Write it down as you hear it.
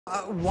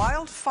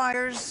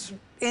Wildfires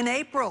in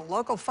April.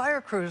 Local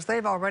fire crews,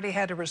 they've already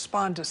had to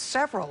respond to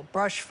several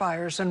brush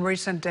fires in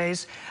recent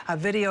days. A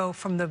video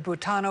from the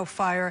Butano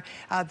fire.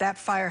 That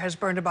fire has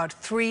burned about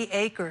 3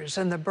 acres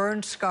in the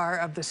burn scar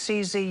of the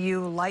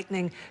CZU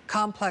Lightning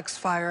Complex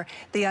fire.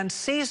 The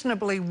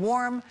unseasonably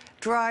warm,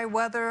 dry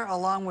weather,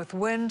 along with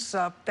winds,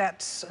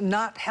 that's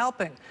not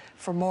helping.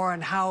 For more on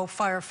how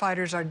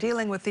firefighters are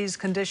dealing with these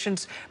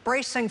conditions,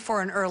 bracing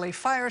for an early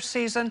fire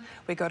season,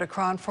 we go to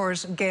KRON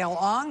 4's Gail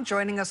Ong,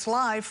 joining us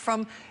live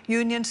from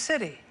Union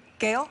City.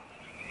 Gail?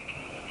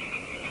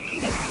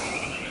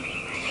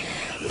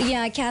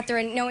 Yeah,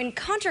 Catherine. No, in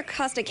Contra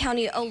Costa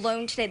County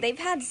alone today, they've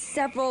had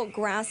several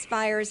grass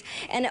fires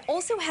and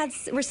also had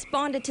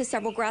responded to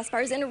several grass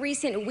fires in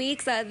recent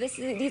weeks.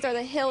 These are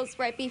the hills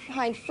right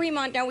behind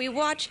Fremont. Now, we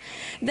watch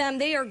them.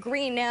 They are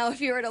green now if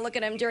you were to look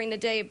at them during the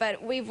day,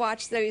 but we've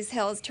watched those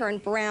hills turn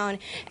brown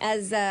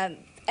as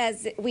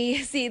we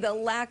see the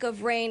lack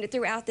of rain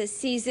throughout this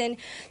season.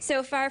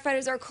 So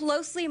firefighters are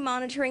closely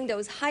monitoring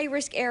those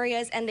high-risk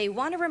areas, and they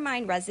want to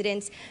remind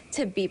residents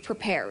to be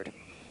prepared.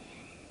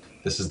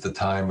 This is the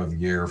time of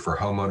year for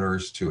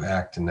homeowners to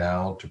act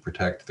now to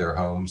protect their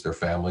homes, their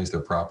families, their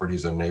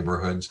properties, their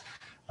neighborhoods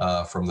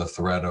from the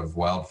threat of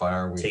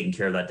wildfire. Taking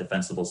care of that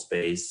defensible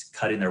space,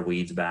 cutting their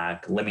weeds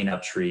back, limbing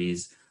up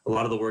trees. A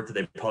lot of the work that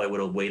they probably would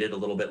have waited a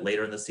little bit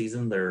later in the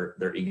season,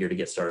 they're eager to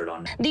get started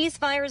on. These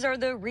fires are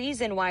the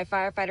reason why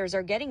firefighters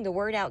are getting the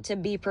word out to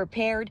be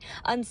prepared.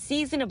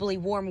 Unseasonably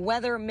warm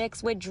weather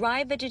mixed with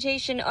dry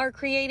vegetation are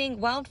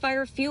creating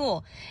wildfire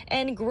fuel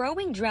and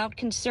growing drought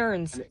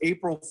concerns. And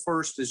April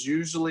 1st is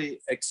usually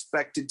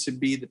expected to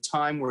be the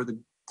time where the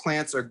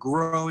plants are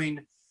growing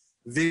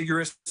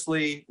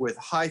vigorously with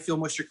high fuel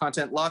moisture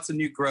content, lots of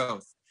new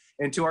growth.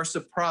 And to our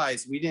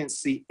surprise, we didn't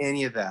see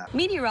any of that.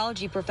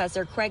 Meteorology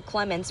professor Craig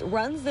Clements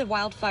runs the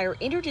Wildfire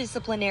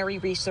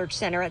Interdisciplinary Research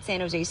Center at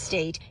San Jose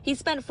State. He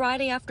spent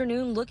Friday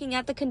afternoon looking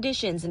at the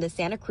conditions in the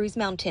Santa Cruz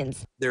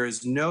Mountains. There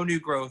is no new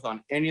growth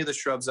on any of the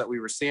shrubs that we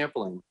were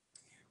sampling,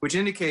 which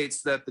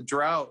indicates that the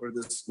drought or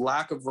this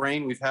lack of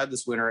rain we've had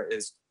this winter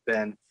has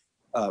been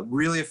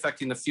really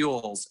affecting the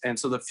fuels. And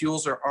so the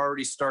fuels are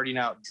already starting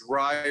out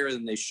drier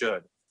than they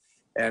should.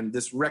 And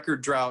this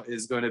record drought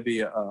is going to be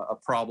a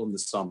problem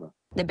this summer.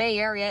 The Bay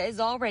Area is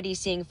already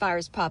seeing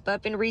fires pop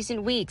up in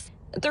recent weeks.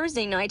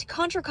 Thursday night,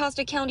 Contra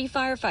Costa County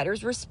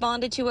firefighters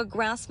responded to a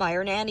grass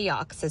fire in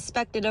Antioch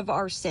suspected of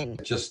arson.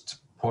 It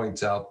just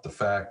points out the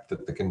fact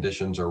that the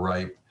conditions are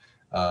ripe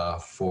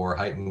for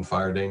heightened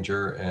fire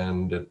danger,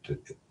 and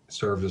it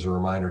serves as a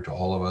reminder to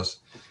all of us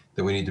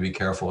that we need to be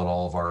careful in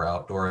all of our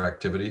outdoor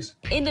activities.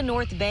 In the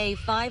North Bay,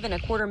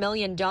 $5.25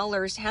 million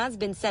has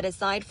been set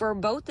aside for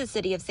both the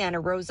city of Santa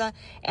Rosa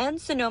and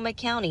Sonoma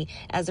County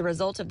as a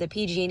result of the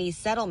PG&E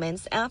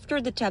settlements after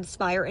the Tubbs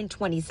fire in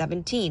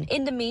 2017.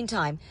 In the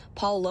meantime,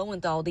 Paul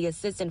Lowenthal, the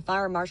assistant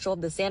fire marshal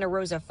of the Santa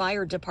Rosa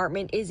Fire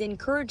Department, is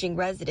encouraging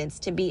residents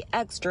to be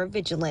extra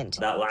vigilant.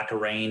 That lack of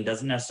rain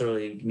doesn't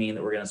necessarily mean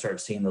that we're going to start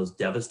seeing those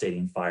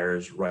devastating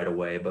fires right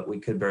away, but we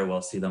could very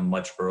well see them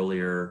much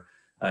earlier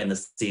in the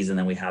season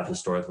than we have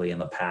historically in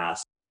the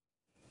past.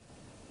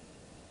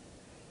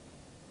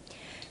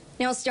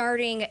 Now,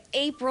 starting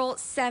April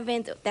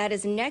 7th, that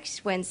is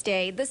next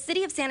Wednesday, the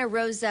city of Santa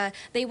Rosa,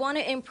 they want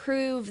to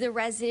improve the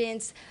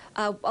residents'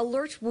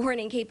 alert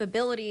warning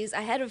capabilities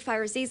ahead of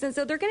fire season.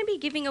 So they're going to be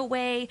giving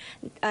away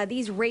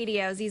these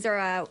radios. These are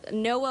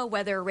NOAA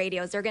weather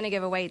radios. They're going to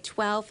give away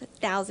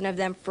 12,000 of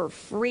them for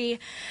free.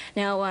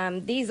 Now,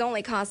 these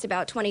only cost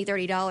about $20,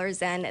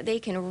 $30, and they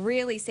can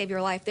really save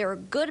your life. They're a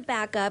good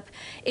backup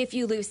if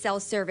you lose cell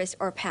service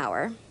or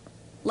power.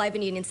 Live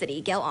in Union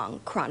City, Gail Ong,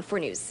 KRON 4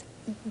 News.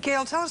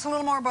 Gail, tell us a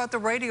little more about the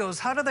radios.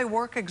 How do they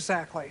work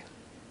exactly?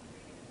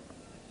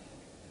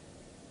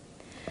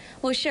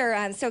 Well,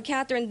 sure. So,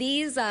 Catherine,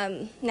 these,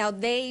 now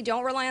they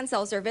don't rely on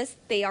cell service.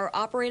 They are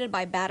operated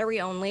by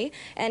battery only,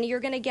 and you're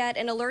going to get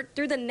an alert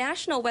through the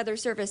National Weather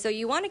Service. So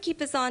you want to keep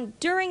this on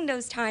during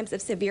those times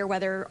of severe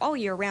weather all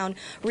year round,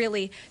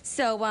 really.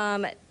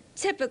 So,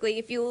 typically,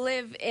 if you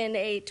live in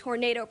a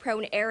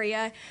tornado-prone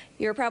area,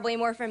 you're probably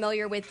more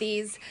familiar with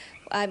these.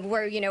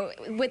 Where, you know,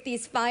 with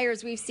these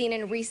fires we've seen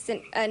in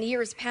recent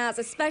years past,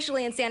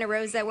 especially in Santa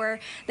Rosa, where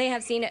they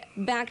have seen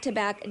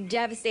back-to-back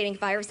devastating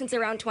fires since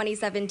around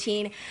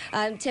 2017.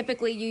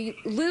 Typically, you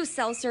lose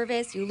cell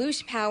service, you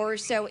lose power,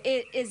 so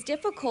it is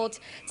difficult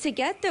to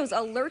get those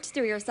alerts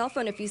through your cell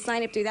phone if you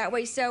sign up through that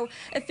way. So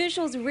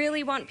officials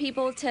really want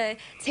people to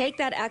take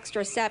that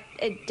extra step.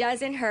 It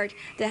doesn't hurt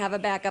to have a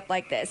backup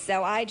like this.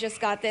 So I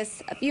just got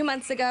this a few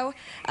months ago.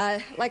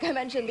 Like I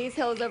mentioned, these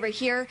hills over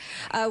here,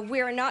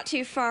 we're not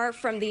too far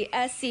from the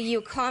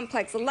SCU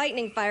complex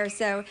lightning fire,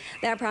 so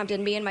that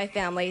prompted me and my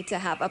family to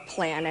have a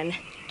plan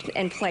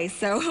in place.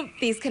 So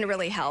these can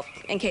really help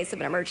in case of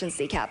an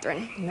emergency,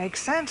 Catherine.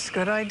 Makes sense.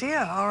 Good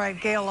idea. All right,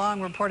 Gail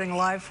Ong reporting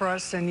live for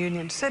us in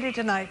Union City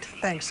tonight.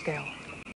 Thanks, Gail.